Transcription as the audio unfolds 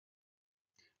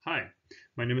Hi,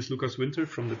 my name is Lukas Winter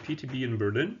from the PTB in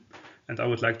Berlin, and I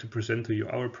would like to present to you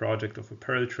our project of a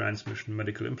parallel transmission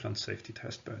medical implant safety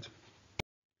testbed.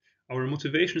 Our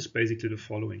motivation is basically the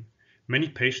following. Many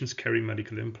patients carry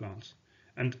medical implants,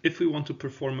 and if we want to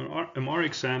perform MR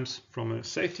exams from a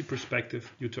safety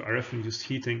perspective due to RF-induced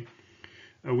heating,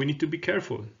 we need to be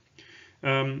careful.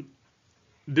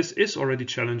 This is already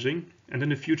challenging, and in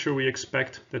the future we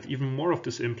expect that even more of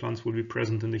these implants will be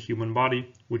present in the human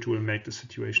body, which will make the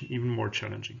situation even more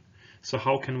challenging. So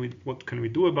what can we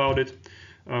do about it?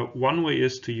 One way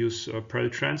is to use parallel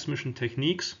transmission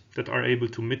techniques that are able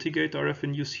to mitigate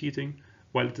RF-induced heating,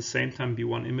 while at the same time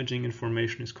B1 imaging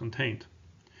information is contained.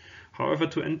 However,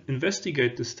 to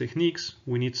investigate these techniques,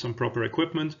 we need some proper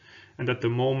equipment, and at the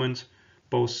moment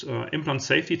both implant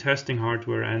safety testing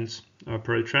hardware and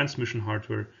parallel transmission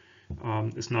hardware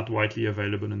is not widely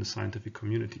available in the scientific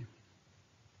community.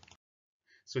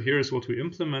 So here is what we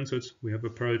implemented. We have a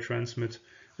parallel transmit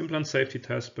implant safety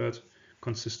testbed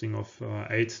consisting of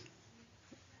 8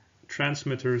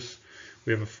 transmitters.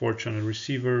 We have a 4-channel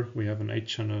receiver, we have an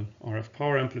 8-channel RF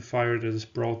power amplifier that is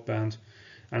broadband,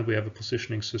 and we have a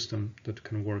positioning system that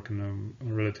can work in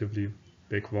a relatively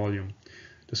big volume.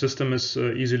 The system is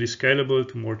easily scalable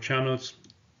to more channels,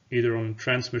 either on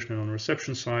transmission and on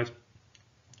reception side.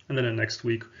 And then next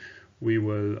week we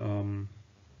will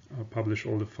publish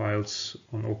all the files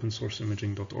on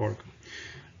opensourceimaging.org.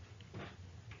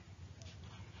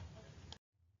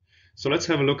 So let's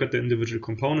have a look at the individual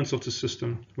components of the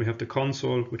system. We have the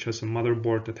console, which has a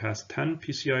motherboard that has 10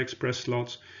 PCI Express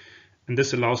slots, and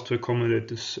this allows to accommodate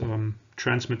this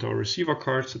transmitter or receiver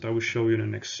cards that I will show you in the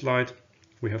next slide.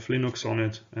 We have Linux on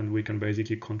it, and we can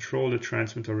basically control the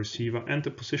transmitter, receiver, and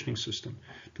the positioning system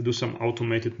to do some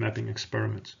automated mapping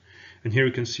experiments. And here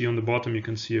you can see on the bottom, you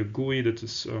can see a GUI that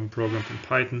is programmed in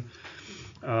Python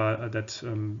that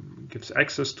gives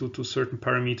access to certain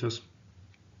parameters.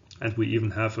 And we even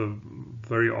have a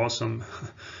very awesome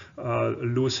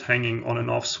loose hanging on and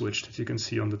off switch that you can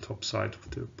see on the top side with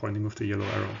the pointing of the yellow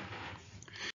arrow.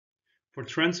 For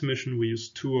transmission, we use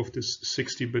 2 of this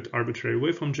 60-bit arbitrary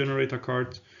waveform generator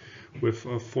cards with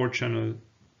a 4-channel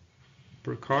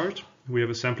per card. We have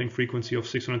a sampling frequency of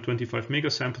 625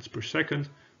 megasamples per second,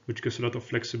 which gives a lot of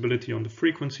flexibility on the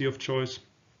frequency of choice.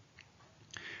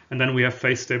 And then we have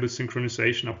phase-stable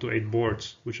synchronization up to 8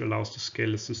 boards, which allows to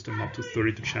scale the system up to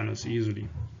 32 channels easily.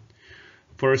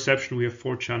 For reception, we have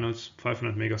 4 channels,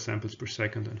 500 megasamples per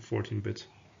second, and 14-bit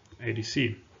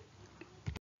ADC.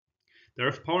 The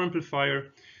RF power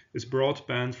amplifier is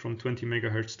broadband from 20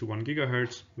 MHz to 1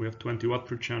 GHz. We have 20 watt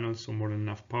per channel, so more than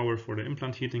enough power for the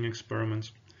implant heating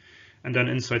experiments. And then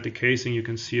inside the casing, you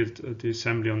can see it at the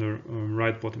assembly on the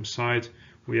right bottom side.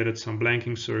 We added some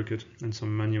blanking circuit and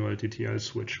some manual TTL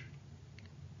switch.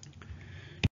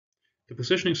 The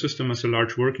positioning system has a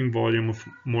large working volume of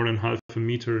more than half a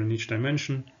meter in each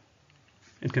dimension.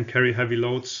 It can carry heavy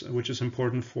loads, which is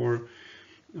important for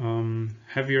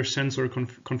heavier sensor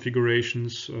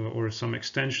configurations or some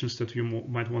extensions that you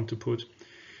might want to put.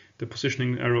 The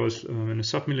positioning arrow is in a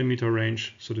sub-millimeter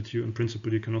range, so that in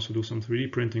principle you can also do some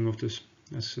 3D printing of this,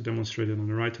 as demonstrated on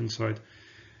the right hand side.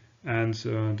 And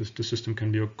the system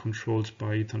can be controlled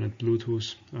by Ethernet,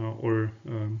 Bluetooth, or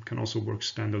can also work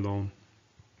standalone.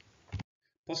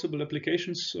 Possible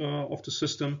applications of the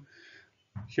system.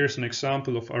 Here's an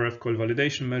example of RF coil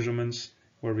validation measurements,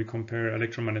 where we compare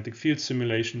electromagnetic field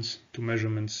simulations to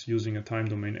measurements using a time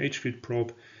domain H-field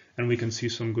probe, and we can see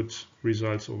some good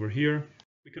results over here.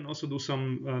 We can also do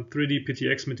some 3D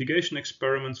PTX mitigation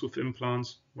experiments with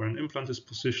implants, where an implant is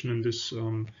positioned in this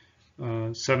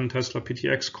 7 Tesla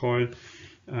PTX coil,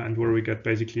 and where we get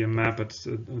basically a map at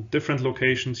different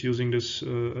locations using these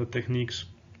techniques.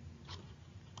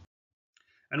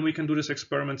 And we can do these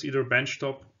experiments either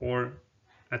benchtop or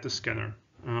at the scanner.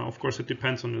 Of course, it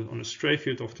depends on the stray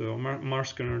field of the MAR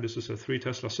scanner. This is a 3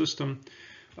 Tesla system,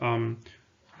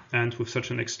 and with such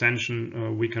an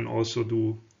extension, we can also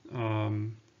do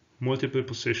multiple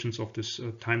positions of this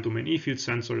time domain E-field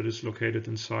sensor that is located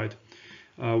inside,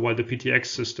 while the PTX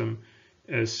system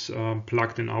is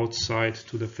plugged in outside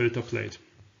to the filter plate.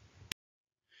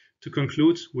 To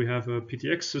conclude, we have a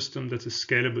PTX system that is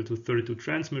scalable to 32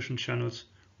 transmission channels.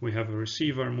 We have a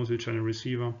receiver, a multi-channel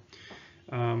receiver.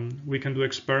 We can do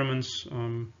experiments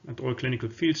at all clinical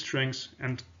field strengths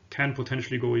and can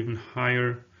potentially go even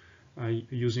higher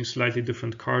using slightly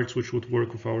different cards, which would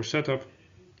work with our setup.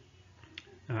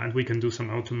 And we can do some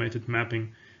automated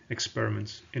mapping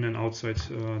experiments in and outside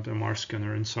the MAR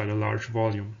scanner inside a large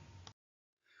volume.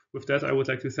 With that, I would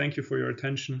like to thank you for your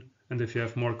attention, and if you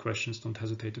have more questions, don't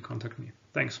hesitate to contact me.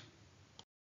 Thanks.